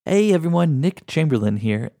Hey everyone, Nick Chamberlain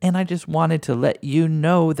here, and I just wanted to let you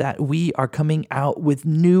know that we are coming out with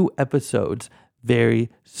new episodes very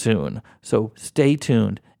soon. So stay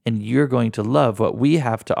tuned, and you're going to love what we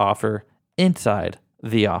have to offer inside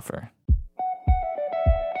the offer.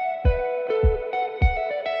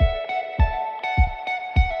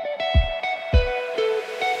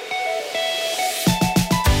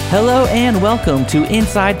 Hello and welcome to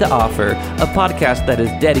Inside the Offer, a podcast that is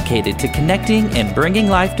dedicated to connecting and bringing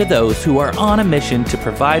life to those who are on a mission to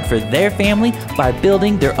provide for their family by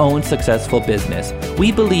building their own successful business.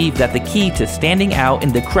 We believe that the key to standing out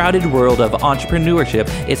in the crowded world of entrepreneurship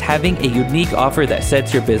is having a unique offer that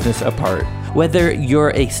sets your business apart. Whether you're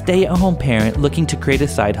a stay-at-home parent looking to create a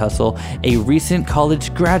side hustle, a recent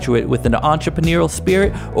college graduate with an entrepreneurial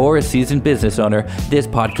spirit, or a seasoned business owner, this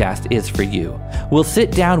podcast is for you. We'll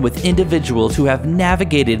sit down with individuals who have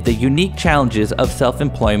navigated the unique challenges of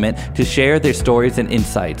self-employment to share their stories and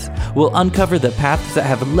insights. We'll uncover the paths that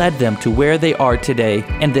have led them to where they are today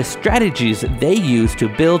and the strategies they use to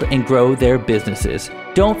build and grow their businesses.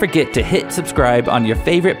 Don't forget to hit subscribe on your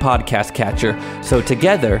favorite podcast catcher so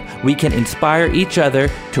together we can inspire each other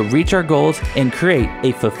to reach our goals and create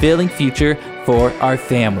a fulfilling future for our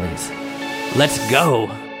families. Let's go!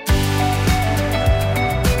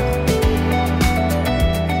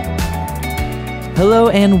 Hello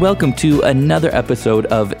and welcome to another episode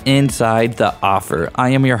of Inside the Offer. I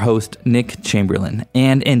am your host, Nick Chamberlain,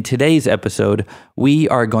 and in today's episode, we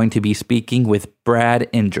are going to be speaking with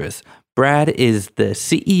Brad Endres. Brad is the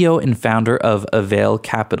CEO and founder of Avail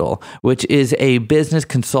Capital, which is a business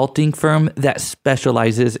consulting firm that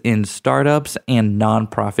specializes in startups and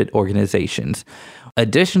nonprofit organizations.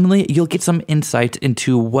 Additionally, you'll get some insight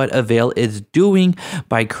into what Avail is doing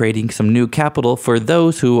by creating some new capital for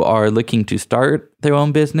those who are looking to start their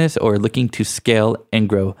own business or looking to scale and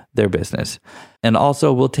grow their business. And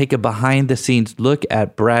also, we'll take a behind-the-scenes look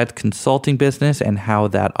at Brad's consulting business and how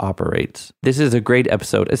that operates. This is a great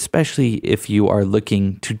episode, especially if you are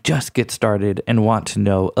looking to just get started and want to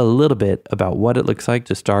know a little bit about what it looks like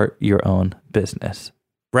to start your own business.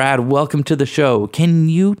 Brad, welcome to the show. Can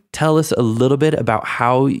you tell us a little bit about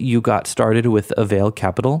how you got started with Avail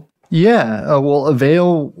Capital? Yeah, well,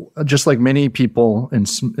 Avail, just like many people in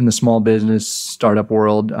the small business startup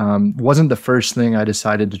world, wasn't the first thing I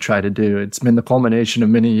decided to try to do. It's been the culmination of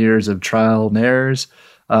many years of trial and errors,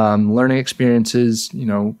 learning experiences,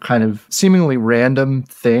 kind of seemingly random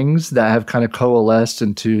things that have kind of coalesced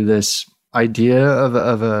into this idea of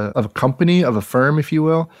a company, of a firm, if you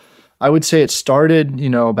will. I would say it started,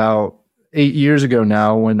 about 8 years ago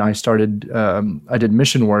now when I started, I did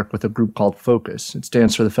mission work with a group called Focus. It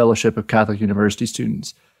stands for the Fellowship of Catholic University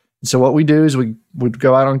Students. So what we do is we would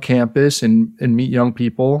go out on campus and meet young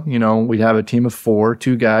people. We'd have a team of 4,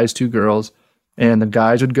 2 guys, 2 girls, and the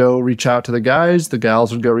guys would go reach out to the guys, the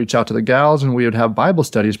gals would go reach out to the gals, and we would have Bible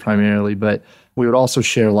studies primarily, but we would also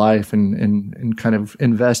share life and kind of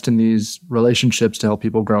invest in these relationships to help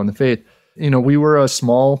people grow in the faith. We were a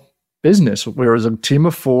small business. There was a team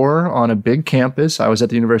of 4 on a big campus. I was at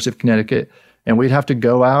the University of Connecticut, and we'd have to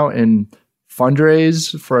go out and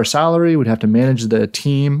fundraise for our salary. We'd have to manage the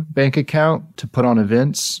team bank account to put on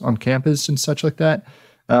events on campus and such like that.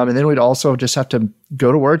 And then we'd also just have to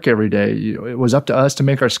go to work every day. It was up to us to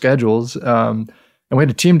make our schedules. And we had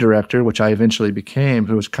a team director, which I eventually became,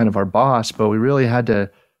 who was kind of our boss, but we really had to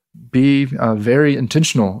be very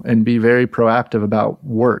intentional and be very proactive about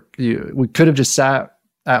work. We could have just sat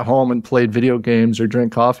at home and played video games or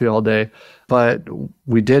drank coffee all day, but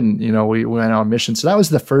we didn't. We went on mission. So that was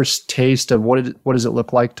the first taste of what does it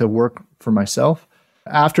look like to work for myself.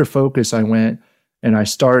 After Focus, I went and I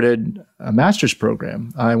started a master's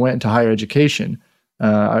program. I went into higher education.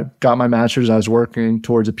 I got my master's. I was working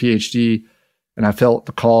towards a PhD, and I felt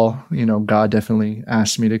the call. God definitely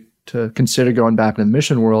asked me to consider going back into the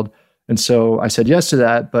mission world. And so I said yes to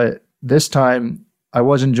that. But this time, I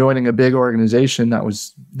wasn't joining a big organization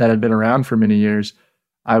that had been around for many years.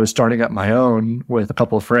 I was starting up my own with a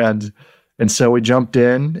couple of friends. And so we jumped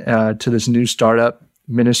in to this new startup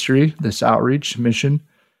ministry, this outreach mission.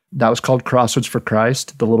 That was called Crossroads for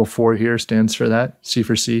Christ. The little 4 here stands for that, C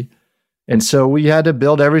for C. And so we had to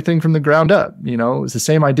build everything from the ground up. It was the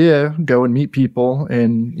same idea, go and meet people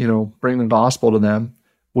and, bring the gospel to them.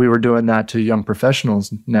 We were doing that to young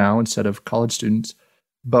professionals now instead of college students.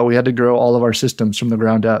 But we had to grow all of our systems from the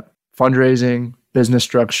ground up. Fundraising, business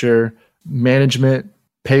structure, management,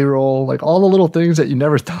 payroll, like all the little things that you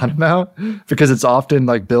never thought about because it's often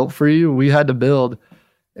like built for you. We had to build.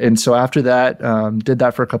 And so after that, did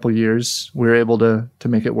that for a couple of years. We were able to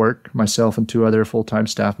make it work, myself and 2 other full-time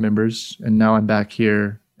staff members. And now I'm back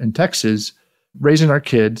here in Texas raising our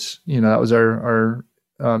kids. That was our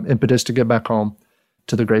impetus to get back home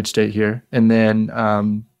to the great state here. And then,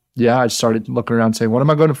 I started looking around saying, what am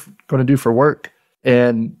I going to do for work?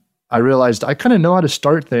 And I realized I kind of know how to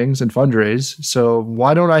start things and fundraise. So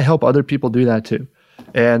why don't I help other people do that too?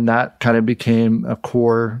 And that kind of became a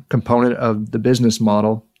core component of the business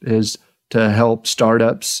model, is to help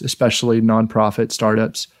startups, especially nonprofit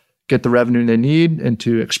startups, get the revenue they need and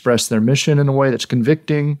to express their mission in a way that's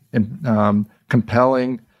convicting and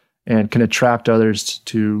compelling and can attract others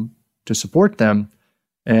to support them.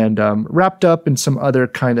 And wrapped up in some other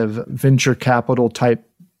kind of venture capital type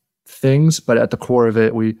things. But at the core of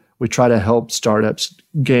it, we try to help startups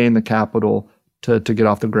gain the capital to get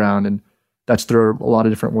off the ground. And that's through a lot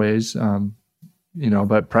of different ways,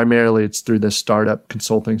 but primarily it's through the startup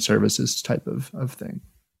consulting services type of thing.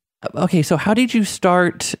 Okay, so how did you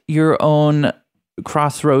start your own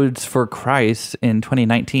Crossroads for Christ in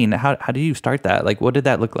 2019? How did you start that? Like, what did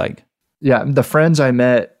that look like? Yeah, the friends I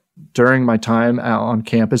met during my time out on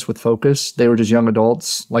campus with Focus, they were just young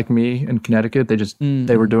adults like me in Connecticut.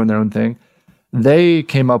 They were doing their own thing. They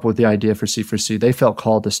came up with the idea for C4C. They felt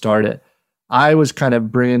called to start it. I was kind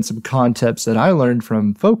of bringing some concepts that I learned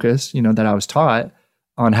from Focus, that I was taught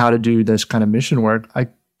on how to do this kind of mission work. I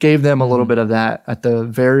gave them a little bit of that at the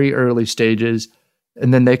very early stages,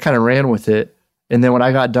 and then they kind of ran with it. And then when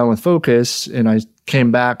I got done with Focus and I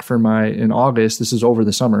came back in August, this is over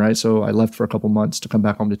the summer, right? So I left for a couple months to come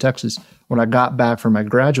back home to Texas. When I got back from my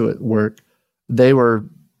graduate work, they were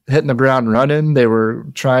hitting the ground running. They were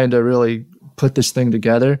trying to really put this thing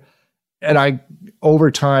together. And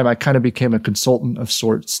over time, I kind of became a consultant of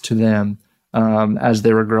sorts to them as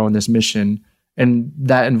they were growing this mission. And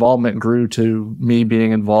that involvement grew to me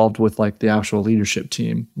being involved with like the actual leadership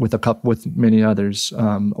team with many others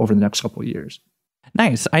over the next couple of years.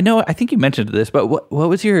 Nice. I think you mentioned this, but what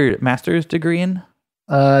was your master's degree in?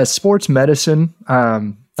 Sports medicine,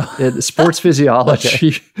 sports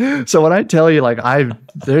physiology. Okay. So when I tell you, like,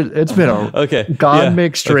 it's been God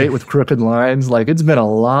makes straight with crooked lines. Like, it's been a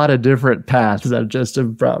lot of different paths that just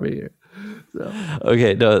have brought me here. So.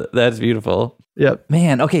 Okay, no, that's beautiful. Yep.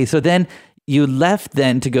 Man, okay, so then you left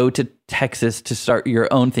then to go to Texas to start your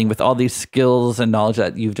own thing with all these skills and knowledge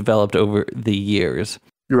that you've developed over the years.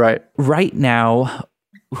 You're right. Right now,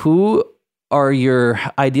 who are your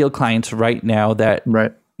ideal clients right now that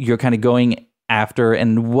you're kind of going after,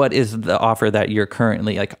 and what is the offer that you're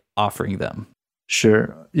currently like offering them?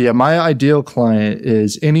 Sure. Yeah, my ideal client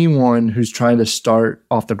is anyone who's trying to start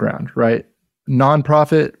off the ground, right?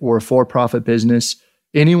 Nonprofit or for-profit business,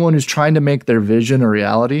 anyone who's trying to make their vision a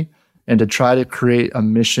reality and to try to create a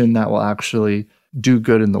mission that will actually do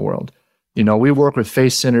good in the world. We work with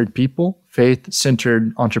faith-centered people,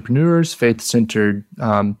 faith-centered entrepreneurs, faith-centered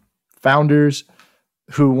founders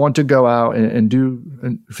who want to go out and do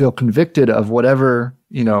and feel convicted of whatever,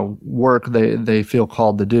 work they feel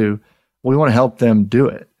called to do. We want to help them do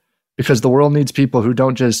it because the world needs people who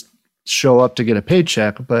don't just show up to get a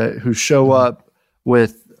paycheck, but who show up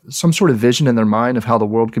with some sort of vision in their mind of how the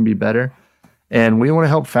world can be better. And we want to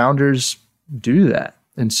help founders do that.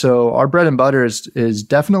 And so our bread and butter is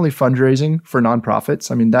definitely fundraising for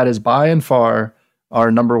nonprofits. I mean, that is by and far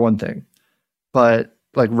our number one thing. But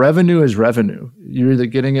like revenue is revenue. You're either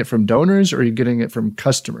getting it from donors or you're getting it from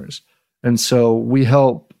customers. And so we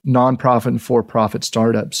help nonprofit and for-profit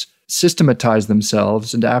startups systematize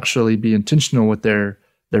themselves and to actually be intentional with their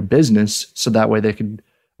business so that way they can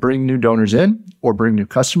bring new donors in or bring new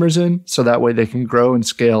customers in so that way they can grow and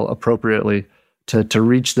scale appropriately to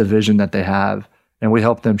reach the vision that they have. And we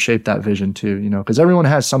help them shape that vision too, because everyone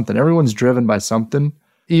has something. Everyone's driven by something.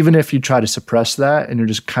 Even if you try to suppress that and you're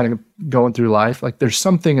just kind of going through life, like there's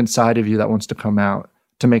something inside of you that wants to come out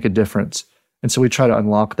to make a difference. And so we try to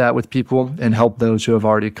unlock that with people and help those who have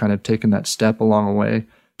already kind of taken that step along the way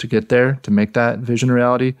to get there, to make that vision a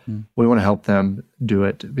reality. We want to help them do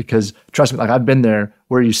it because trust me, like I've been there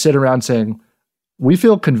where you sit around saying, we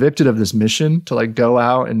feel convicted of this mission to like go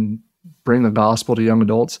out and bring the gospel to young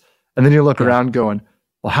adults. And then you look around going,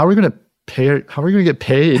 well, how are we going to pay? How are we going to get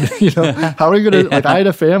paid? How are we going to, like I had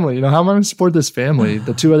a family, how am I going to support this family?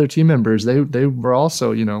 The two other team members, they were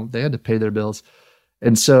also, they had to pay their bills.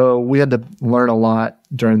 And so we had to learn a lot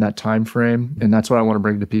during that time frame. And that's what I want to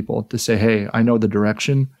bring to people to say, hey, I know the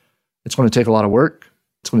direction. It's going to take a lot of work.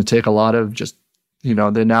 It's going to take a lot of just, the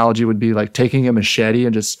analogy would be like taking a machete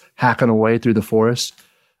and just hacking away through the forest.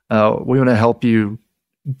 We want to help you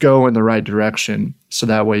go in the right direction so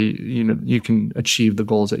that way, you can achieve the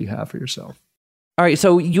goals that you have for yourself. All right.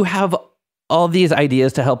 So you have all these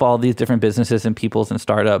ideas to help all these different businesses and peoples and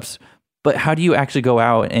startups, but how do you actually go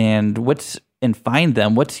out and what's and find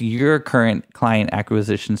them, what's your current client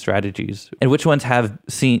acquisition strategies? And which ones have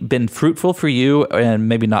been fruitful for you and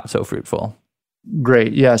maybe not so fruitful?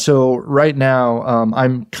 Great. Yeah. So right now,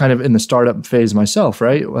 I'm kind of in the startup phase myself,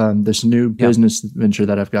 right? This new business venture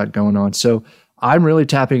that I've got going on. So I'm really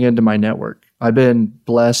tapping into my network. I've been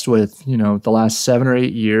blessed with, the last 7 or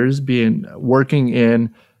 8 years working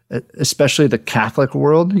in especially the Catholic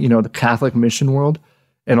world, the Catholic mission world.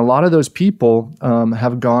 And a lot of those people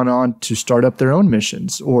have gone on to start up their own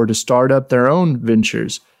missions or to start up their own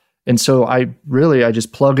ventures. And so I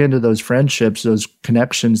just plug into those friendships, those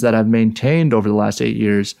connections that I've maintained over the last 8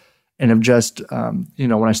 years. And have just, when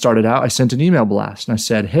I started out, I sent an email blast and I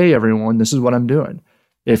said, hey, everyone, this is what I'm doing.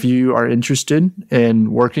 If you are interested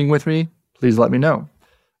in working with me, please let me know.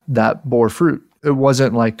 That bore fruit. It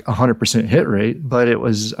wasn't like 100% hit rate, but it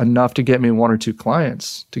was enough to get me 1 or 2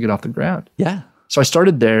 clients to get off the ground. Yeah. So I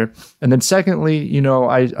started there. And then secondly,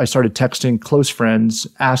 I started texting close friends,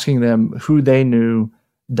 asking them who they knew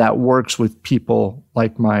that works with people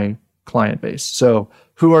like my client base. So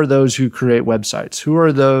who are those who create websites? Who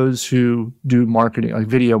are those who do marketing, like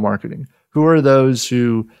video marketing? Who are those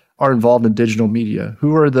who are involved in digital media?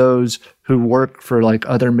 Who are those who work for like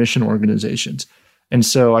other mission organizations? And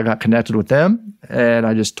so I got connected with them and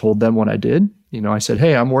I just told them what I did. I said,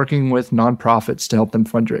 hey, I'm working with nonprofits to help them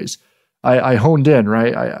fundraise. I honed in,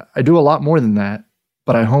 right? I do a lot more than that,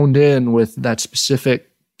 but I honed in with that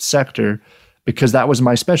specific sector because that was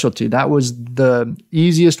my specialty. That was the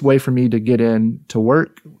easiest way for me to get in to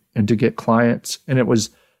work and to get clients. And it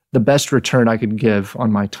was the best return I could give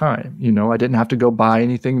on my time. I didn't have to go buy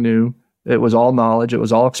anything new. It was all knowledge. It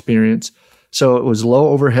was all experience. So it was low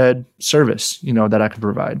overhead service, that I could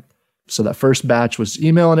provide. So that first batch was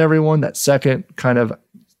emailing everyone. That second kind of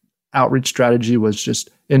outreach strategy was just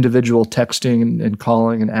individual texting and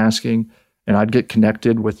calling and asking, and I'd get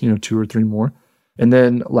connected with, 2 or 3 more. And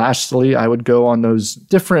then lastly, I would go on those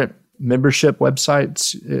different membership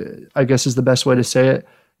websites, I guess is the best way to say it.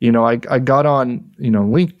 I got on,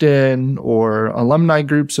 LinkedIn or alumni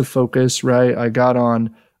groups of focus, right? I got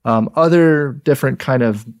on other different kind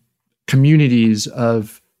of communities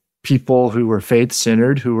of people who were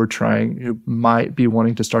faith-centered, who might be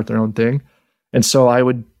wanting to start their own thing. And so I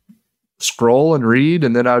would scroll and read,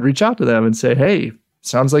 and then I would reach out to them and say, hey,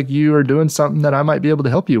 sounds like you are doing something that I might be able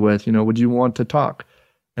to help you with. Would you want to talk?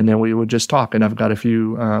 And then we would just talk. And I've got a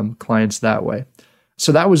few clients that way.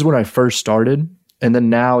 So that was when I first started. And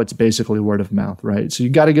then now it's basically word of mouth, right? So you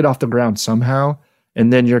got to get off the ground somehow.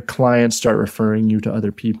 And then your clients start referring you to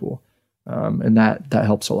other people. And that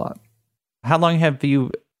helps a lot. How long have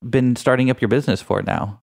you been starting up your business for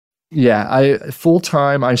now? Yeah,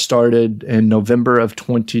 full-time I started in November of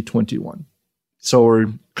 2021. So we're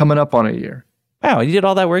coming up on a year. Wow, you did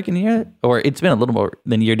all that work in a year? Or it's been a little more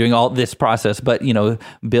than a year doing all this process, but,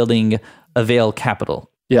 building Avail Capital.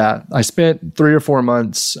 Yeah, I spent 3 or 4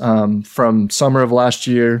 months from summer of last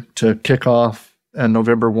year to kick off on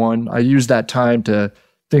November 1. I used that time to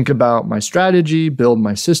think about my strategy, build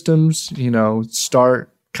my systems, start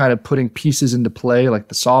kind of putting pieces into play, like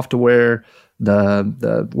the software,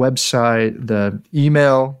 the website, the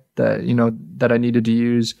email that I needed to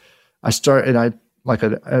use.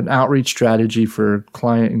 An outreach strategy for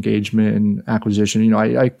client engagement and acquisition.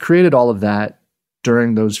 I created all of that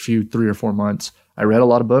during those 3 or 4 months. I read a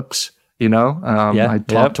lot of books, I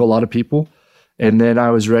talked to a lot of people, and then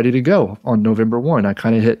I was ready to go on November 1. I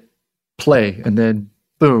kind of hit play, and then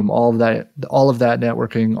boom, all of that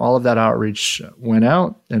networking, all of that outreach went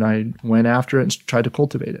out, and I went after it and tried to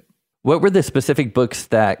cultivate it. What were the specific books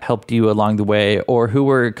that helped you along the way, or who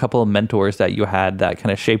were a couple of mentors that you had that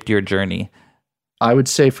kind of shaped your journey? I would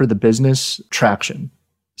say for the business, Traction.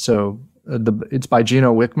 So it's by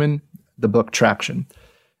Gino Wickman, the book Traction.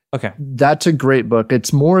 Okay. That's a great book.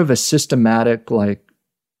 It's more of a systematic, like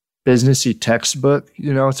businessy textbook,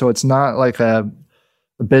 so it's not like a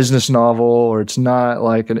business novel, or it's not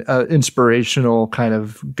like an inspirational kind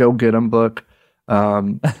of go get 'em book.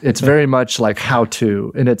 It's very much like how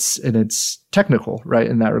to, and it's technical, right,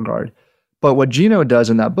 in that regard. But what Gino does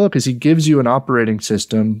in that book is he gives you an operating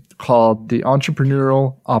system called the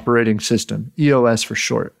Entrepreneurial Operating System, EOS for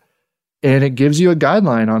short. And it gives you a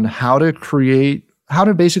guideline on how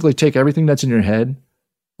to basically take everything that's in your head.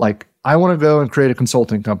 Like, I want to go and create a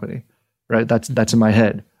consulting company, right? That's in my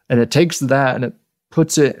head. And it takes that and it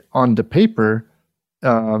puts it onto paper,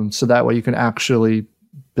 so that way you can actually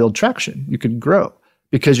build traction. You can grow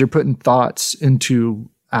because you're putting thoughts into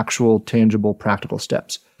actual, tangible, practical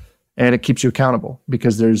steps. And it keeps you accountable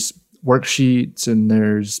because there's worksheets and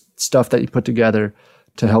there's stuff that you put together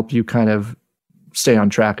to help you kind of stay on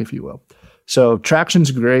track, if you will. So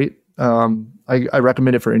Traction's great. I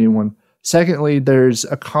recommend it for anyone. Secondly, there's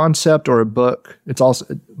a concept or a book. It's also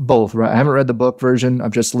both, right? I haven't read the book version.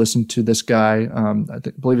 I've just listened to this guy. I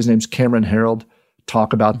believe his name's Cameron Harold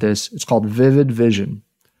talk about this. It's called Vivid Vision.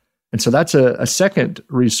 And so that's a second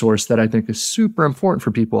resource that I think is super important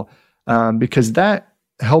for people because that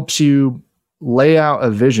helps you lay out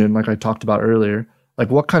a vision, like I talked about earlier.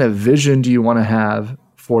 Like, what kind of vision do you want to have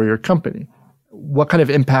for your company? What kind of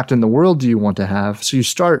impact in the world do you want to have? So you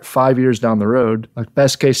start 5 years down the road, like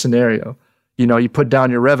best case scenario. You put down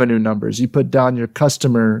your revenue numbers, you put down your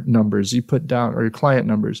customer numbers, you put down, or your client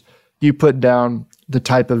numbers, you put down the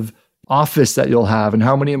type of office that you'll have and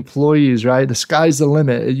how many employees, right? The sky's the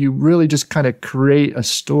limit. You really just kind of create a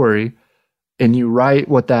story and you write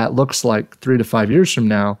what that looks like 3 to 5 years from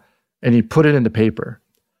now and you put it into paper.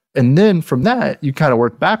 And then from that, you kind of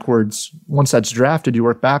work backwards. Once that's drafted, you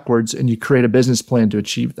work backwards and you create a business plan to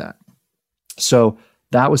achieve that. So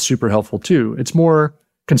that was super helpful too. It's more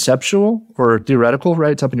conceptual or theoretical,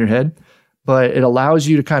 right? It's up in your head, but it allows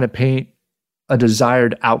you to kind of paint a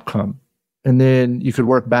desired outcome. And then you could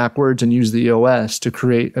work backwards and use the EOS to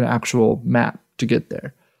create an actual map to get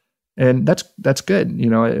there. And that's good.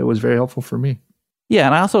 It was very helpful for me. Yeah,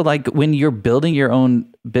 and I also like when you're building your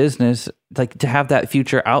own business, like to have that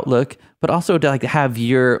future outlook, but also to like have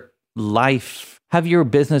your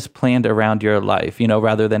business planned around your life,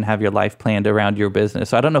 rather than have your life planned around your business.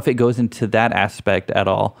 So I don't know if it goes into that aspect at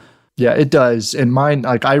all. Yeah, it does. And mine,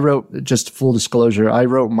 like I wrote, just full disclosure, I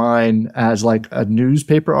wrote mine as like a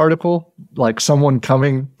newspaper article, like someone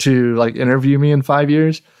coming to like interview me in 5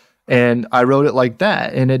 years. And I wrote it like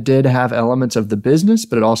that. And it did have elements of the business,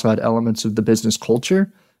 but it also had elements of the business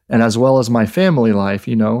culture and as well as my family life,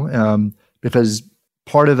 because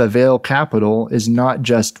part of Avail Capital is not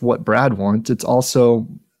just what Brad wants. It's also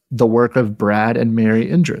the work of Brad and Mary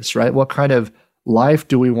Endres, right? What kind of life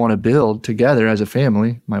do we want to build together as a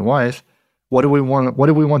family, my wife? What do we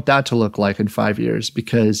want that to look like in 5 years?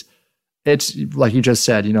 Because it's like you just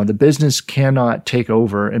said, the business cannot take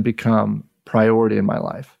over and become priority in my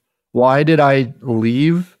life. Why did I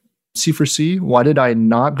leave C4C? Why did I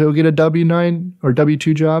not go get a W-9 or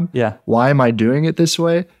W-2 job? Yeah. Why am I doing it this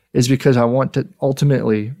way? Is because I want to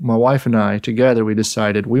ultimately, my wife and I together, we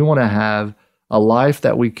decided we want to have a life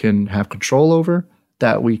that we can have control over,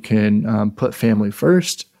 that we can put family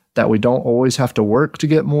first, that we don't always have to work to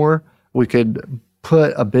get more. We could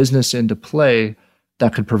put a business into play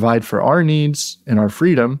that could provide for our needs and our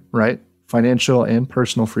freedom, right? Financial and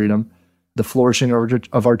personal freedom, the flourishing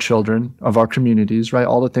of our children, of our communities, right?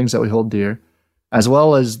 All the things that we hold dear, as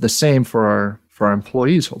well as the same for our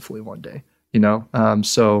employees, hopefully one day,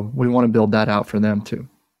 So we want to build that out for them too.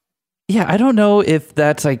 Yeah, I don't know if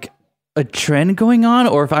that's like a trend going on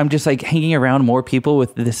or if I'm just like hanging around more people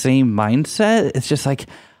with the same mindset. It's just like,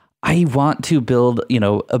 I want to build,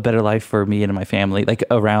 a better life for me and my family, like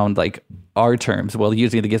around like our terms. Well,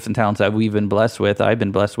 using the gifts and talents that I've been blessed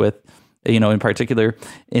with, in particular.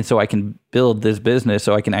 And so I can build this business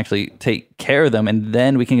so I can actually take care of them. And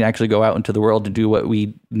then we can actually go out into the world to do what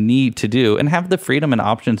we need to do and have the freedom and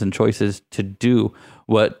options and choices to do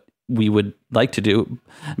what we would like to do,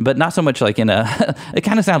 but not so much like it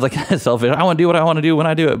kind of sounds like selfish. I want to do what I want to do when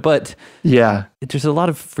I do it. But yeah, there's a lot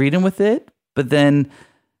of freedom with it, but then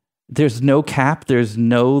there's no cap, there's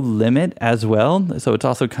no limit as well. So it's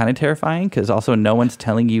also kind of terrifying because also no one's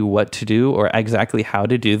telling you what to do or exactly how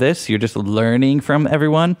to do this. You're just learning from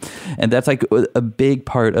everyone. And that's like a big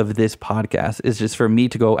part of this podcast is just for me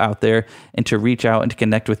to go out there and to reach out and to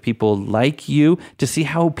connect with people like you to see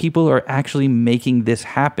how people are actually making this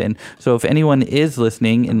happen. So if anyone is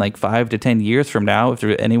listening in like 5 to 10 years from now, if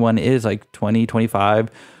anyone is like 20, 25,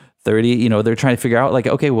 30, they're trying to figure out like,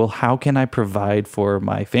 okay, well, how can I provide for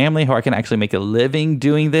my family? How I can actually make a living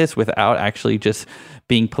doing this without actually just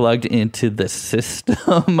being plugged into the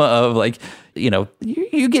system of like,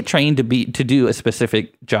 you get trained to do a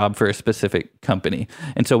specific job for a specific company.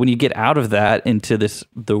 And so when you get out of that into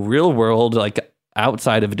the real world, like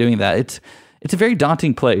outside of doing that, it's a very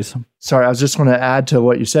daunting place. Sorry, I was just going to add to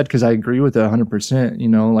what you said because I agree with it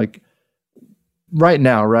 100%, like right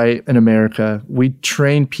now, right, in America, we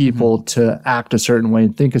train people to act a certain way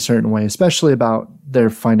and think a certain way, especially about their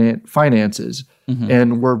finances.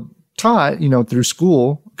 And we're taught, through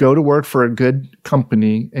school, go to work for a good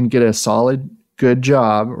company and get a solid, good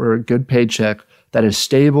job or a good paycheck that is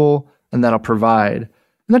stable and that'll provide.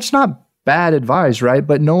 And that's not bad advice, right?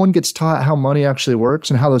 But no one gets taught how money actually works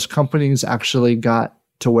and how those companies actually got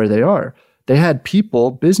to where they are. They had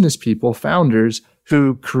people, business people, founders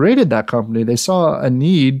who created that company. They saw a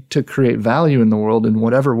need to create value in the world in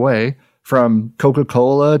whatever way, from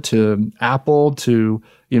Coca-Cola to Apple to,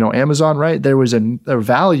 Amazon, right? There was a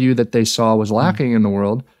value that they saw was lacking in the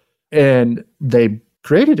world, and they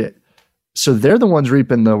created it. So they're the ones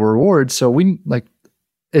reaping the rewards. So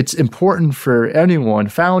it's important for anyone,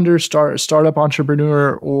 founder, startup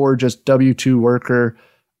entrepreneur, or just W-2 worker.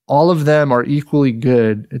 All of them are equally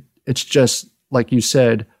good. It's just, like you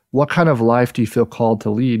said, what kind of life do you feel called to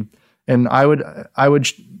lead? And I would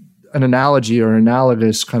an analogy or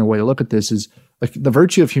analogous kind of way to look at this is like the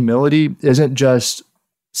virtue of humility isn't just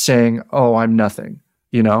saying, oh, I'm nothing,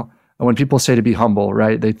 And when people say to be humble,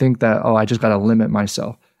 right, they think that, oh, I just got to limit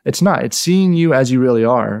myself. It's not. It's seeing you as you really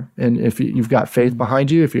are. And if you've got faith behind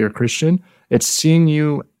you, if you're a Christian, it's seeing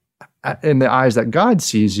you in the eyes that God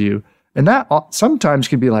sees you. And that sometimes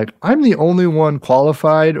can be like, I'm the only one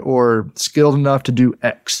qualified or skilled enough to do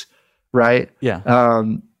X, right? Yeah.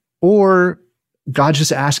 Or God's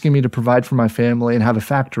just asking me to provide for my family and have a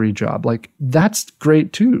factory job. Like, that's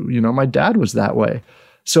great too. My dad was that way.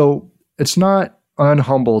 So it's not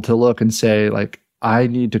unhumble to look and say, like, I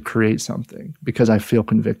need to create something because I feel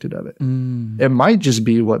convicted of it. It might just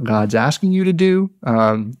be what God's asking you to do.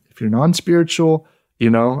 If you're non-spiritual,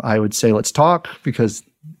 I would say let's talk because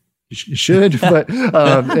you should. But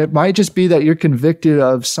it might just be that you're convicted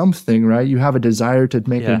of something, right? You have a desire to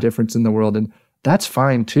make a difference in the world, and that's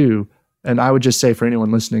fine too. And I would just say for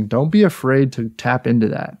anyone listening, don't be afraid to tap into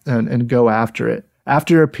that and go after it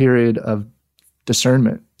after a period of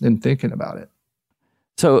discernment and thinking about it.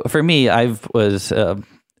 So for me, I was, a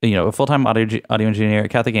full-time audio engineer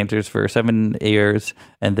at Catholic Endres for 7 years,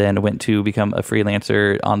 and then went to become a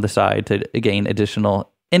freelancer on the side to gain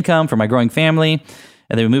additional income for my growing family.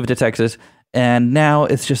 And then we moved to Texas, and now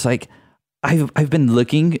it's just like I've been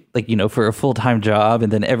looking for a full-time job,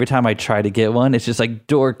 and then every time I try to get one, it's just like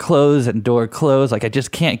door close and door close. Like I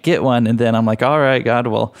just can't get one, and then I'm like, all right, God,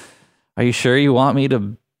 well, are you sure you want me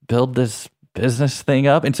to build this business thing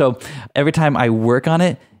up? And so every time I work on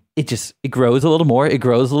it, it grows a little more, it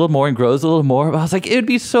grows a little more and grows a little more. But I was like, it would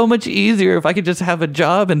be so much easier if I could just have a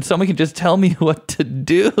job and someone can just tell me what to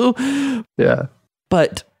do. Yeah.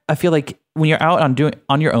 But I feel like when you're out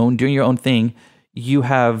on your own, doing your own thing, you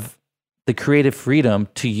have the creative freedom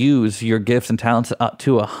to use your gifts and talents up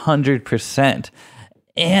to 100%.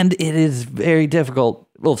 And it is very difficult.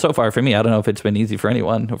 Well, so far for me, I don't know if it's been easy for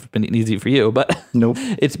anyone, or if it's been easy for you, but nope.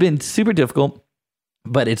 It's been super difficult,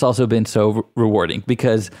 but it's also been so rewarding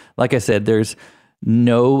because, like I said, there's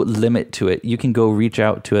no limit to it. You can go reach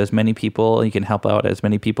out to as many people, you can help out as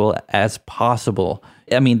many people as possible.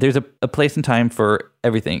 I mean, there's a place and time for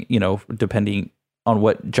everything, depending on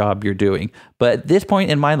what job you're doing. But at this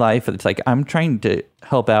point in my life, it's like I'm trying to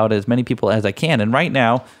help out as many people as I can. And right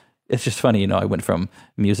now, it's just funny, I went from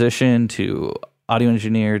musician to audio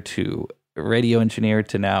engineer to radio engineer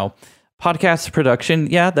to now podcast production.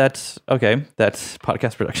 Yeah, that's okay. That's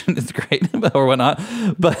podcast production is great or whatnot.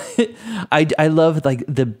 But I love like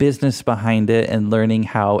the business behind it and learning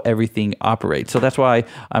how everything operates. So that's why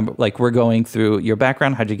I'm like, we're going through your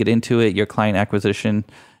background. How'd you get into it? Your client acquisition,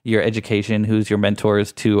 your education, who's your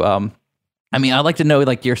mentors to, I'd like to know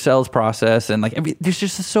like your sales process and like, there's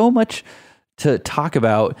just so much to talk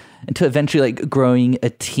about and to eventually like growing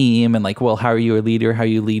a team and like, well, how are you a leader? How are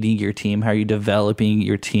you leading your team? How are you developing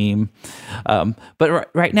your team? But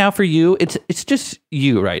right now for you, it's just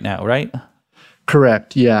you right now, right?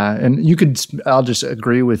 Correct. Yeah. And I'll just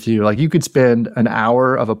agree with you. Like you could spend an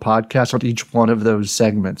hour of a podcast on each one of those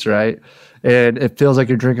segments, right? And it feels like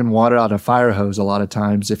you're drinking water out of a fire hose a lot of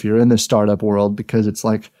times if you're in the startup world, because it's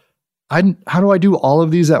like, how do I do all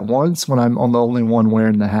of these at once when I'm the only one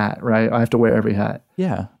wearing the hat, right? I have to wear every hat.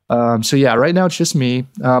 Yeah. So yeah, right now it's just me.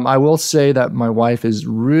 I will say that my wife is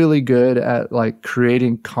really good at like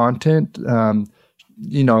creating content,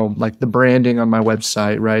 like the branding on my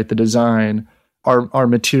website, right? The design, our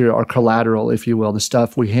material, our collateral, if you will, the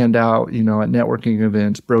stuff we hand out, at networking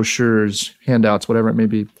events, brochures, handouts, whatever it may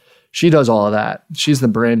be. She does all of that. She's the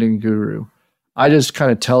branding guru. I just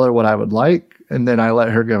kind of tell her what I would like, and then I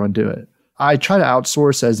let her go and do it. I try to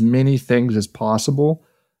outsource as many things as possible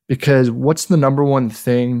because what's the number one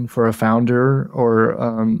thing for a founder or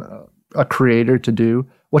a creator to do?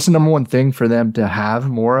 What's the number one thing for them to have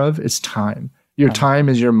more of? It's time. Your time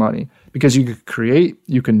is your money because you can create,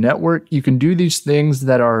 you can network, you can do these things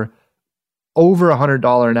that are over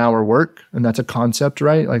 $100 an hour work. And that's a concept,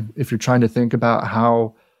 right? Like if you're trying to think about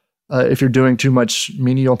how, if you're doing too much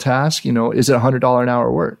menial task, is it $100 an hour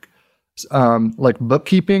work? Like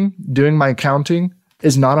bookkeeping, doing my accounting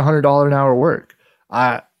is not $100 an hour work.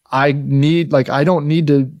 I don't need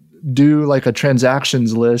to do like a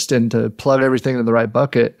transactions list and to plug everything in the right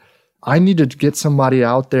bucket. I need to get somebody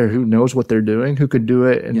out there who knows what they're doing, who could do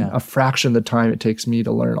it in a fraction of the time it takes me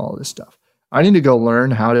to learn all this stuff. I need to go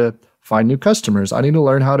learn how to find new customers. I need to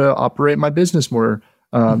learn how to operate my business more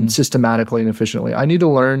systematically and efficiently. I need to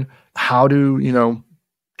learn how to,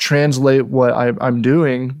 translate what I'm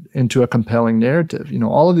doing into a compelling narrative.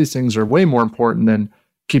 All of these things are way more important than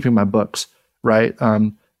keeping my books, right?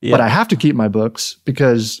 But I have to keep my books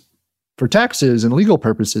because for taxes and legal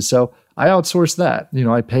purposes. So I outsource that.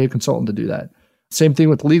 I pay a consultant to do that. Same thing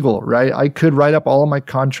with legal, right? I could write up all of my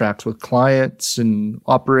contracts with clients and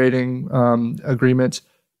operating agreements,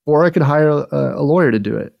 or I could hire a lawyer to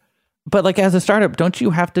do it. But like as a startup, don't you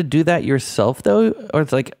have to do that yourself though?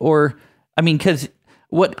 Because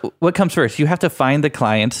what comes first? You have to find the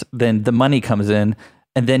clients, then the money comes in,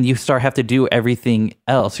 and then you have to do everything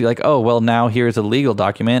else. You're like, oh, well, now here's a legal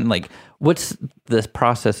document. And like, what's the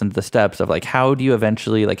process and the steps of like, how do you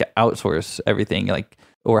eventually like outsource everything? Like,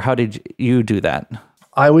 or how did you do that?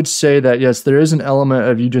 I would say that, yes, there is an element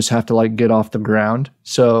of you just have to like get off the ground.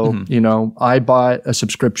 So, I bought a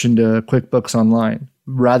subscription to QuickBooks Online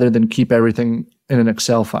rather than keep everything in an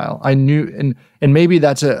Excel file. I knew, and maybe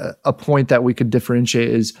that's a point that we could differentiate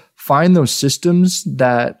is find those systems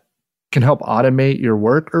that can help automate your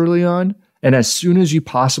work early on. And as soon as you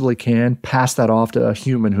possibly can, pass that off to a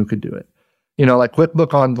human who could do it. Like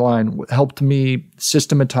QuickBooks Online helped me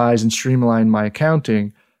systematize and streamline my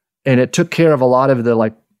accounting. And it took care of a lot of the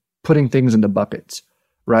like putting things into buckets,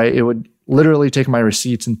 right? It would literally take my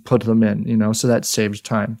receipts and put them in, so that saves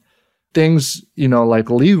time. Things, like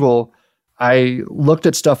legal, I looked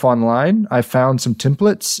at stuff online, I found some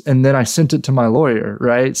templates, and then I sent it to my lawyer,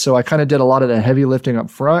 right? So I kind of did a lot of the heavy lifting up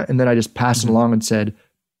front, and then I just passed it along and said,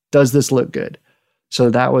 does this look good? So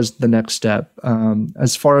that was the next step.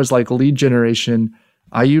 As far as like lead generation,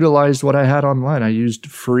 I utilized what I had online. I used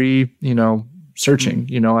free,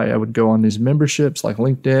 searching. I would go on these memberships like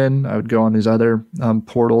LinkedIn. I would go on these other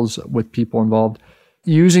portals with people involved.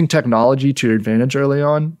 Using technology to your advantage early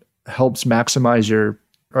on helps minimize your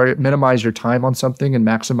time on something and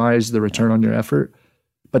maximize the return on your effort.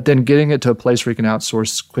 But then getting it to a place where you can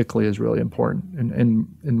outsource quickly is really important.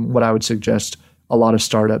 And what I would suggest a lot of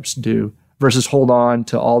startups do versus hold on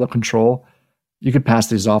to all the control. You could pass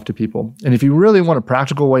these off to people. And if you really want a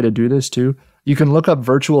practical way to do this too, you can look up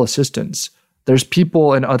virtual assistants. There's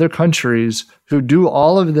people in other countries who do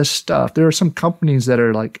all of this stuff. There are some companies that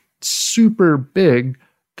are like super big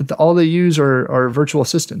that all they use are virtual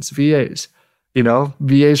assistants, VAs.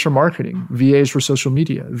 VAs for marketing, VAs for social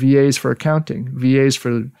media, VAs for accounting, VAs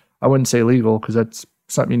for, I wouldn't say legal because that's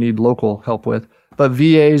something you need local help with, but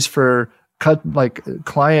VAs for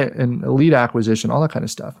client and lead acquisition, all that kind of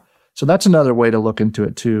stuff. So that's another way to look into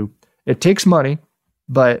it too. It takes money,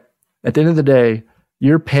 but at the end of the day,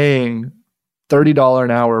 you're paying $30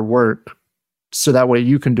 an hour work so that way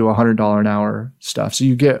you can do $100 an hour stuff. So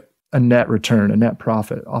you get a net return, a net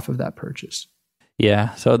profit off of that purchase.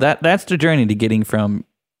 Yeah. So that's the journey to getting from,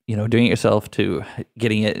 doing it yourself to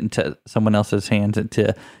getting it into someone else's hands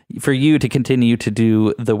and for you to continue to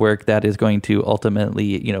do the work that is going to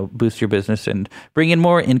ultimately, boost your business and bring in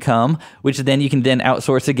more income, which then you can then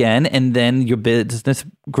outsource again. And then your business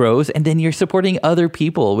grows and then you're supporting other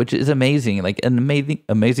people, which is amazing. Like an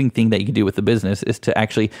amazing thing that you can do with the business is to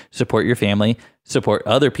actually support your family, support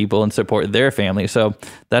other people and support their family. So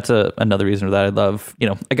that's another reason that I love,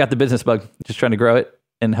 I got the business bug, just trying to grow it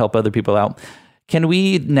and help other people out. Can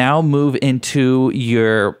we now move into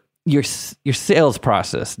your sales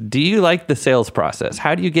process? Do you like the sales process?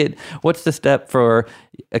 How do you what's the step for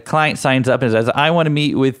a client signs up and says, I want to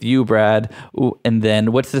meet with you, Brad. And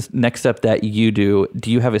then what's the next step that you do?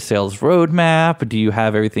 Do you have a sales roadmap? Do you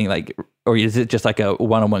have everything or is it just like a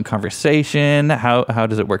one-on-one conversation? How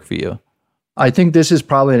does it work for you? I think this is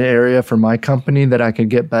probably an area for my company that I could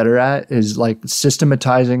get better at is like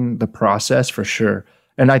systematizing the process for sure.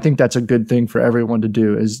 And I think that's a good thing for everyone to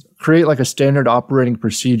do is create like a standard operating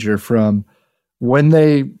procedure from when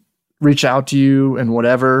they reach out to you in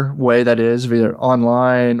whatever way that is, either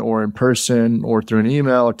online or in person or through an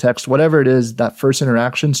email or text, whatever it is, that first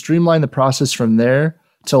interaction, streamline the process from there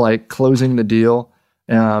to like closing the deal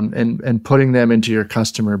and putting them into your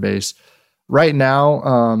customer base. Right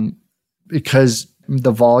now, because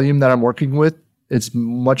the volume that I'm working with, it's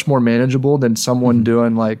much more manageable than someone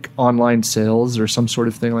doing like online sales or some sort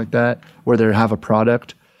of thing like that where they have a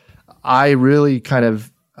product. I really kind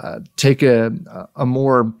of take a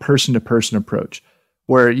more person-to-person approach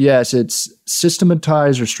where, yes, it's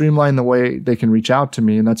systematized or streamlined the way they can reach out to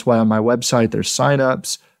me. And that's why on my website, there's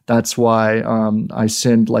signups. That's why I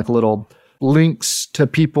send like little links to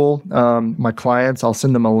people, my clients. I'll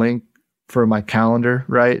send them a link for my calendar,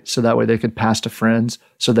 right? So that way they could pass to friends.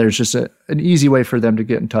 So there's just an easy way for them to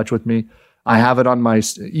get in touch with me. I have it on my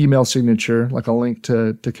email signature, like a link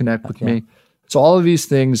to connect with me. So all of these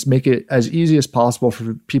things make it as easy as possible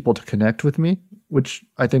for people to connect with me, which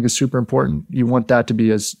I think is super important. You want that to be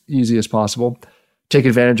as easy as possible. Take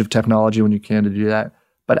advantage of technology when you can to do that.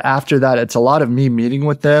 But after that, it's a lot of me meeting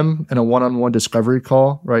with them in a one-on-one discovery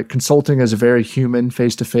call, right? Consulting is a very human,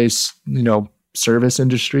 face-to-face, service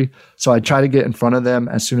industry. So I try to get in front of them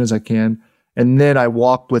as soon as I can. And then I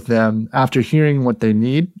walk with them after hearing what they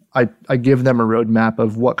need. I give them a roadmap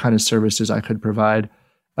of what kind of services I could provide.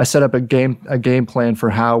 I set up a game plan for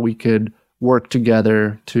how we could work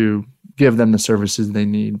together to give them the services they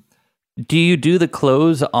need. Do you do the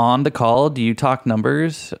close on the call? Do you talk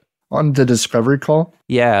numbers? On the discovery call?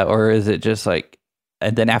 Yeah, or is it just like,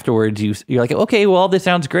 and then afterwards you're like, okay, well, this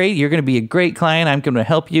sounds great. You're going to be a great client. I'm going to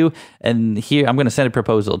help you. And here, I'm going to send a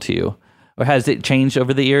proposal to you. Or has it changed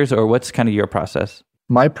over the years, or what's kind of your process?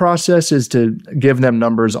 My process is to give them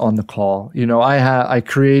numbers on the call. I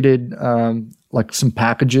created like some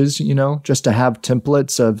packages, just to have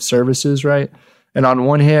templates of services, right? And on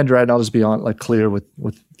one hand, right, I'll just be clear with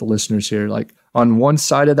the listeners here. Like on one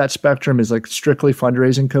side of that spectrum is like strictly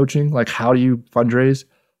fundraising coaching, like how do you fundraise?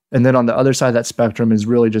 And then on the other side of that spectrum is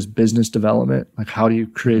really just business development, like how do you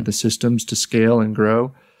create the systems to scale and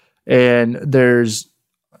grow? And there's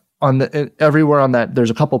everywhere on that,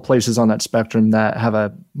 there's a couple places on that spectrum that have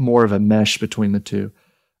a more of a mesh between the two.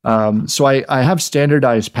 So I have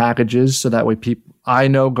standardized packages so that way I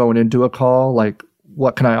know going into a call, like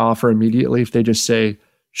what can I offer immediately if they just say,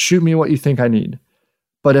 shoot me what you think I need.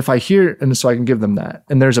 But if I hear, and so I can give them that,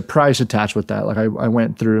 and there's a price attached with that. Like I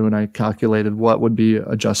went through and I calculated what would be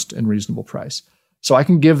a just and reasonable price. So I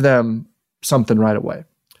can give them something right away.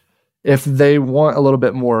 If they want a little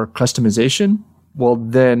bit more customization, well,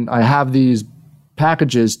 then I have these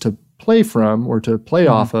packages to play from or to play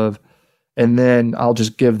off of, and then I'll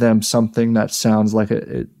just give them something that sounds like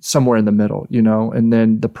it somewhere in the middle, and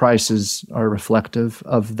then the prices are reflective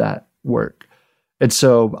of that work. And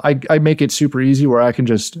so I make it super easy where I can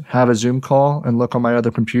just have a Zoom call and look on my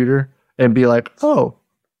other computer and be like, oh,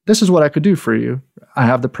 this is what I could do for you. I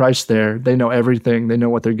have the price there. They know everything. They know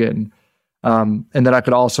what they're getting. And then I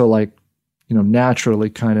could also naturally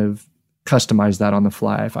kind of customize that on the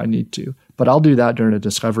fly if I need to. But I'll do that during a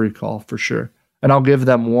discovery call for sure. And I'll give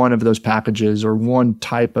them one of those packages or one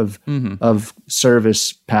type of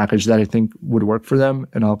service package that I think would work for them.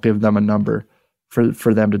 And I'll give them a number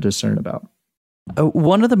for them to discern about.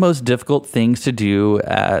 One of the most difficult things to do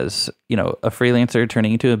as, a freelancer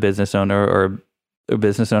turning into a business owner or a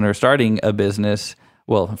business owner starting a business,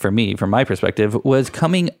 well, for me, from my perspective, was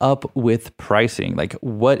coming up with pricing. Like,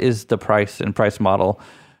 what is the price and price model?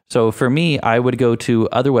 So for me, I would go to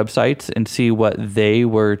other websites and see what they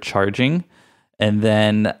were charging. And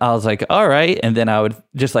then I was like, all right. And then I would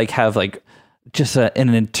just have an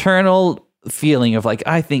internal feeling of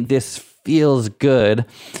I think this feels good.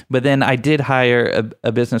 But then I did hire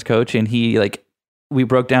a business coach, and we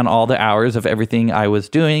broke down all the hours of everything I was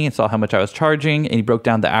doing and saw how much I was charging. And he broke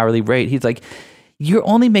down the hourly rate. He's like, you're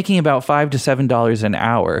only making about $5 to $7 an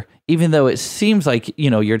hour, even though it seems like,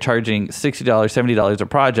 you're charging $60, $70 a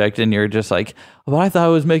project. And you're just like, well, I thought I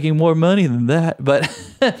was making more money than that. But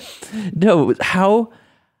no,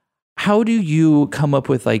 how do you come up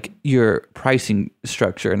with your pricing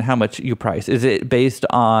structure and how much you price? Is it based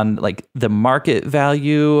on the market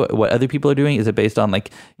value, what other people are doing? Is it based on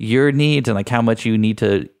your needs and how much you need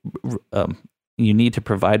to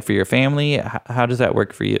provide for your family? How does that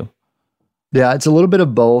work for you? Yeah, it's a little bit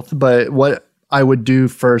of both, but what I would do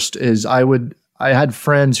first is I had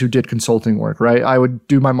friends who did consulting work, right? I would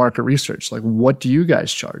do my market research. Like, what do you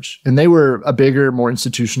guys charge? And they were a bigger, more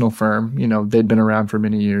institutional firm. They'd been around for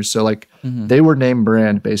many years. So they were name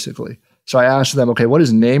brand basically. So I asked them, okay, what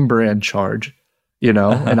does name brand charge? And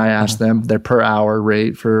I asked them their per hour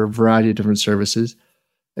rate for a variety of different services.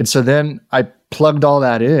 And so then I plugged all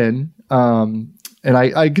that in and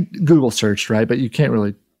I Google searched, right? But you can't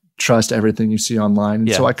really trust everything you see online.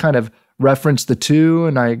 And so I kind of referenced the two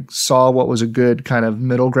and I saw what was a good kind of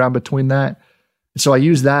middle ground between that. So I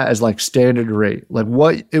use that as standard rate,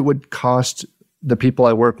 what it would cost the people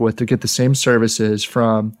I work with to get the same services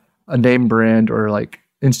from a name brand or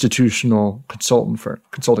institutional consulting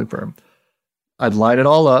firm. I'd line it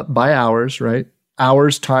all up by hours, right?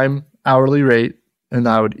 Hours time hourly rate, and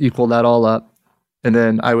I would equal that all up. And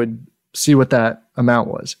then I would see what that amount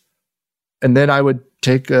was. And then I would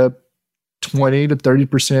take a 20 to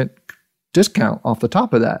 30% discount off the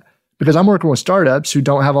top of that, because I'm working with startups who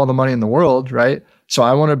don't have all the money in the world, right? So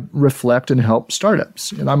I want to reflect and help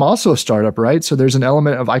startups. And I'm also a startup, right? So there's an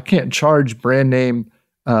element of I can't charge brand name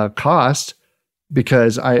cost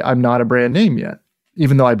because I'm not a brand name yet,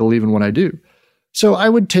 even though I believe in what I do. So I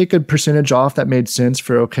would take a percentage off that made sense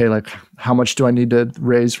for, okay, like how much do I need to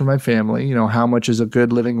raise for my family? You know, how much is a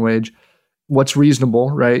good living wage? What's reasonable,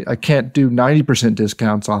 right? I can't do 90%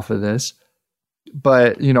 discounts off of this.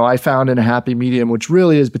 But, you know, I found in a happy medium, which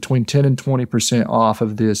really is between 10 and 20% off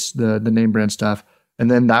of this, the name brand stuff.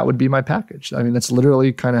 And then that would be my package. I mean, that's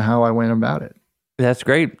literally kind of how I went about it. That's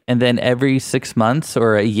great. And then every 6 months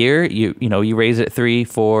or a year, you raise it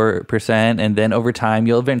 3-4%, and then over time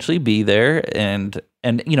you'll eventually be there. And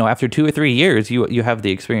you know, after 2 or 3 years, you have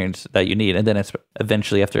the experience that you need. And then it's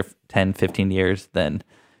eventually after 10, 15 years, then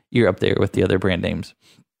you're up there with the other brand names.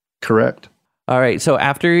 Correct. All right. So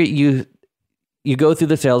after you go through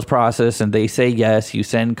the sales process and they say yes, you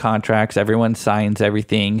send contracts, everyone signs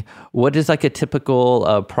everything. What does like a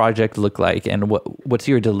typical project look like, and what's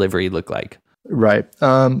your delivery look like? Right.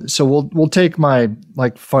 So we'll take my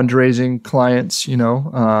like fundraising clients, you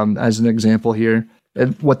know, as an example here.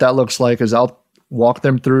 And what that looks like is I'll walk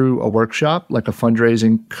them through a workshop, like a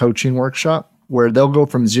fundraising coaching workshop, where they'll go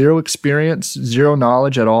from zero experience, zero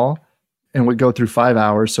knowledge at all. And we go through 5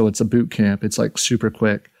 hours. So it's a boot camp. It's like super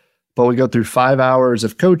quick. But we go through 5 hours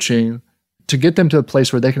of coaching to get them to a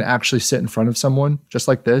place where they can actually sit in front of someone just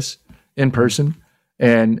like this in person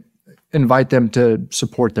and invite them to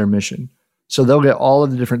support their mission. So they'll get all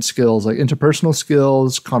of the different skills, like interpersonal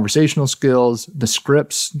skills, conversational skills, the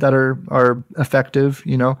scripts that are effective,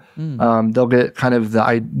 you know. They'll get kind of the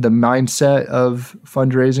mindset of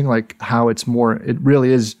fundraising, like how it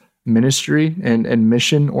really is ministry and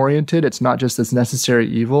mission oriented. It's not just this necessary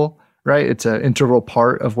evil, right? It's an integral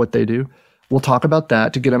part of what they do. We'll talk about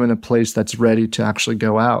that to get them in a place that's ready to actually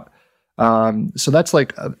go out. So that's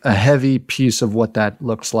like a heavy piece of what that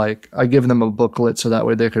looks like. I give them a booklet so that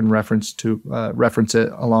way they can reference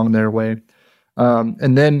it along their way.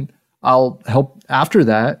 And then I'll help after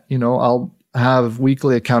that, you know, I'll have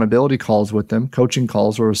weekly accountability calls with them, coaching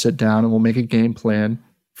calls where we'll sit down and we'll make a game plan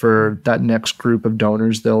for that next group of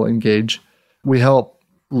donors they'll engage. We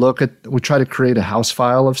try to create a house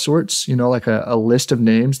file of sorts, you know, like a list of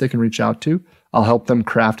names they can reach out to. I'll help them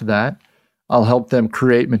craft that. I'll help them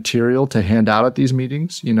create material to hand out at these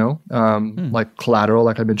meetings, you know, like collateral,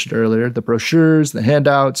 like I mentioned earlier, the brochures, the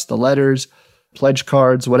handouts, the letters, pledge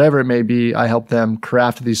cards, whatever it may be. I help them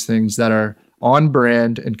craft these things that are on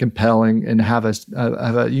brand and compelling and have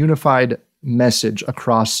a unified message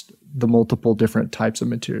across the multiple different types of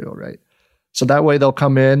material, right? So that way they'll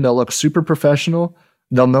come in, they'll look super professional,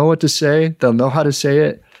 they'll know what to say, they'll know how to say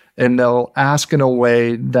it, and they'll ask in a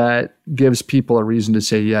way that gives people a reason to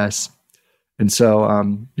say yes. And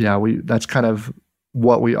so, that's kind of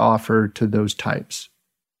what we offer to those types.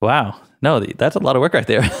 Wow. No, that's a lot of work right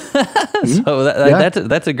there. So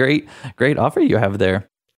that's a great offer you have there.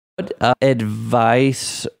 What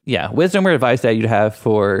wisdom or advice that you'd have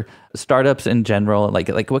for startups in general?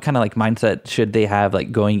 Like what kind of like mindset should they have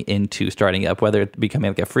like going into starting up, whether it's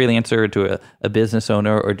becoming like a freelancer to a business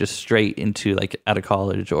owner or just straight into like out of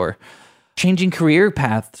college or changing career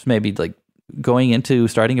paths, maybe like going into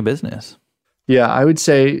starting a business? Yeah, I would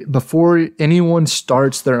say before anyone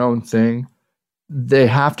starts their own thing, they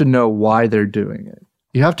have to know why they're doing it.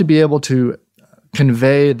 You have to be able to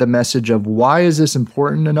convey the message of why is this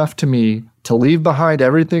important enough to me to leave behind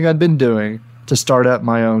everything I've been doing to start up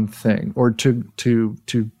my own thing or to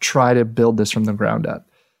try to build this from the ground up.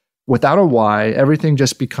 Without a why, everything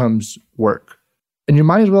just becomes work. And you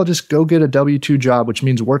might as well just go get a W-2 job, which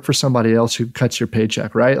means work for somebody else who cuts your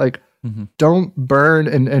paycheck, right? Like, don't burn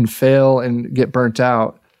and fail and get burnt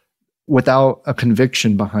out without a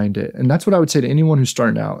conviction behind it. And that's what I would say to anyone who's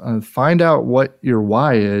starting out. Find out what your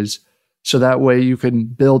why is so that way you can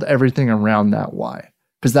build everything around that why.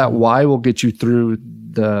 Because that why will get you through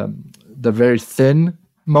the very thin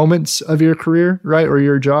moments of your career, right? Or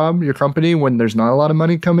your job, your company, when there's not a lot of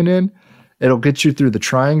money coming in. It'll get you through the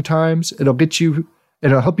trying times. It'll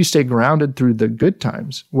help you stay grounded through the good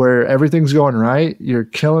times where everything's going right. You're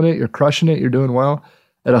killing it. You're crushing it. You're doing well.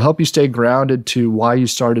 It'll help you stay grounded to why you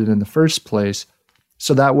started in the first place.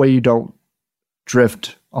 So that way you don't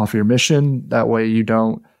drift off your mission. That way you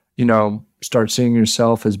don't, start seeing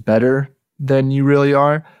yourself as better than you really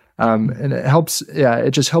are. And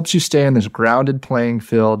it just helps you stay in this grounded playing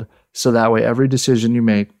field. So that way every decision you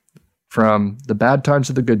make from the bad times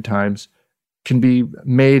to the good times can be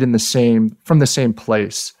made from the same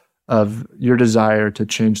place of your desire to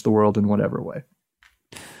change the world in whatever way.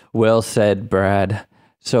 Well said, Brad.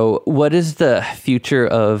 So what does the future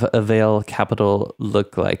of Avail Capital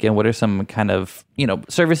look like? And what are some kind of,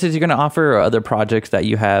 services you're going to offer or other projects that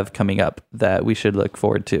you have coming up that we should look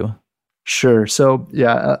forward to? Sure. So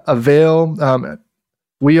yeah, Avail, I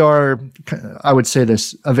would say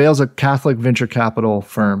this, Avail's a Catholic venture capital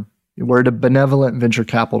firm. We're a benevolent venture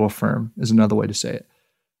capital firm is another way to say it.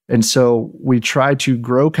 And so we try to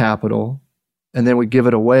grow capital and then we give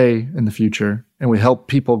it away in the future and we help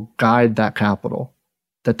people guide that capital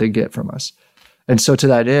that they get from us. And so to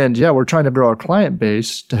that end, we're trying to grow our client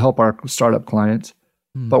base to help our startup clients,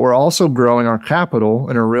 but we're also growing our capital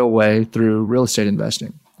in a real way through real estate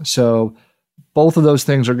investing. So both of those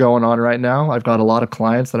things are going on right now. I've got a lot of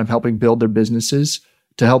clients that I'm helping build their businesses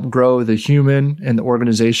to help grow the human and the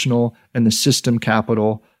organizational and the system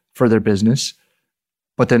capital for their business.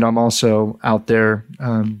 But then I'm also out there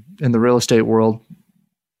in the real estate world,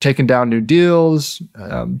 taking down new deals,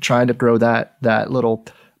 trying to grow that little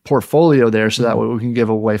portfolio there so that way we can give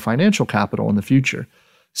away financial capital in the future.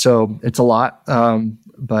 So it's a lot,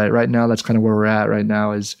 but right now that's kind of where we're at right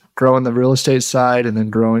now is growing the real estate side and then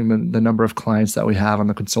growing the number of clients that we have on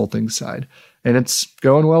the consulting side. And it's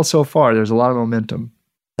going well so far. There's a lot of momentum.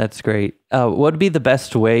 That's great. What would be the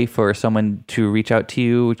best way for someone to reach out to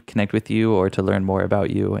you, connect with you, or to learn more about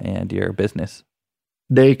you and your business?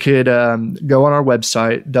 They could go on our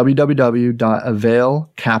website,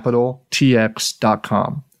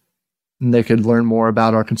 www.availcapitaltx.com. And they could learn more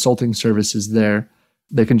about our consulting services there.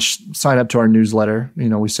 They can sign up to our newsletter.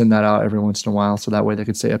 We send that out every once in a while, so that way they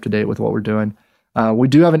can stay up to date with what we're doing. We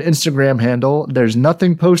do have an Instagram handle. There's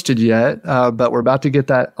nothing posted yet, but we're about to get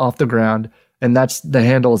that off the ground. And the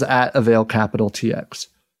handle is at Avail Capital TX.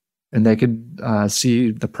 And they could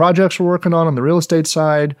see the projects we're working on the real estate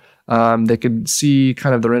side. They could see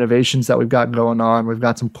kind of the renovations that we've got going on. We've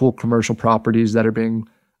got some cool commercial properties that are being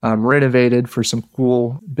renovated for some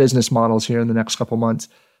cool business models here in the next couple months.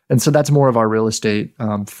 And so that's more of our real estate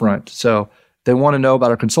front. So they want to know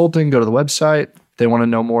about our consulting, go to the website. They want to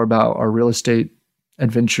know more about our real estate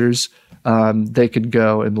adventures. They could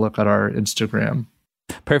go and look at our Instagram.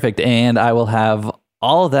 Perfect. And I will have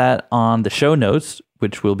all of that on the show notes,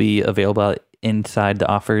 which will be available at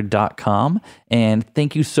InsideTheOffer.com. And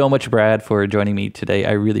thank you so much, Brad, for joining me today.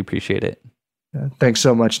 I really appreciate it. Yeah, thanks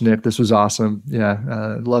so much, Nick. This was awesome.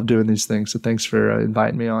 Love doing these things. So thanks for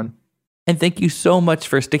inviting me on. And thank you so much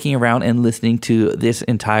for sticking around and listening to this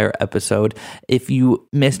entire episode. If you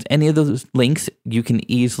missed any of those links, you can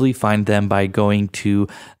easily find them by going to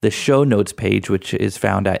the show notes page, which is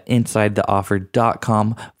found at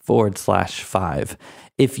InsideTheOffer.com/5.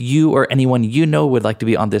 If you or anyone you know would like to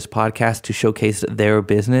be on this podcast to showcase their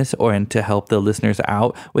business or and to help the listeners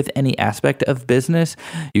out with any aspect of business,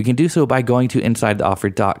 you can do so by going to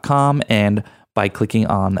InsideTheOffer.com and by clicking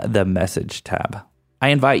on the message tab. I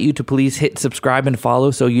invite you to please hit subscribe and follow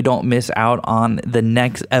so you don't miss out on the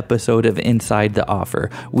next episode of Inside the Offer.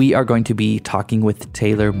 We are going to be talking with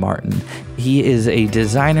Taylor Martin. He is a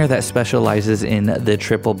designer that specializes in the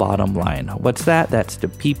triple bottom line. What's that? That's the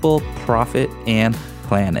people, profit, and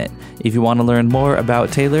planet. If you want to learn more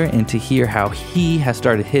about Taylor and to hear how he has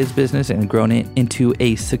started his business and grown it into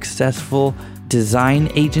a successful design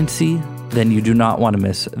agency, then you do not want to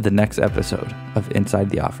miss the next episode of Inside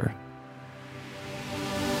the Offer.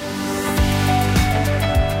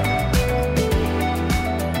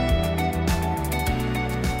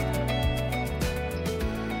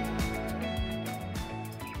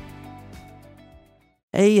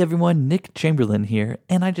 Hey everyone, Nick Chamberlain here,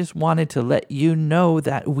 and I just wanted to let you know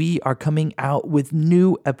that we are coming out with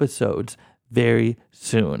new episodes very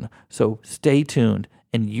soon. So stay tuned,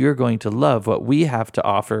 and you're going to love what we have to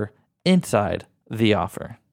offer inside the offer.